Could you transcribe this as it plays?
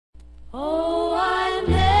Oh, I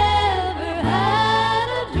never had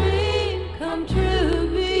a dream come true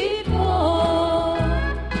before.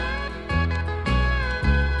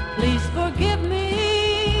 Please forgive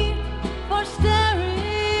me for staring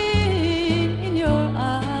in your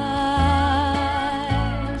eyes.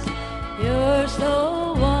 You're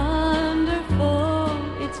so wonderful,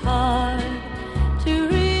 it's hard to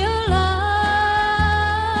realize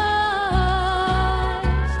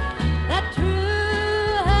that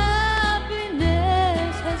true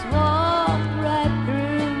happiness has walked right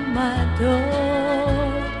through my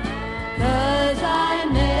door. 'Cause I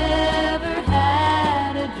never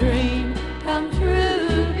had a dream come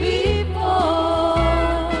true before.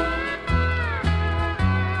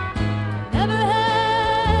 Never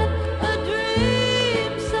had a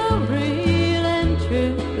dream so real and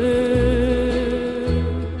true.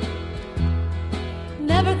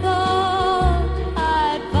 Never thought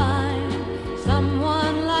I'd find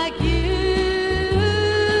someone like you.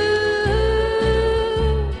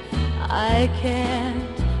 I can't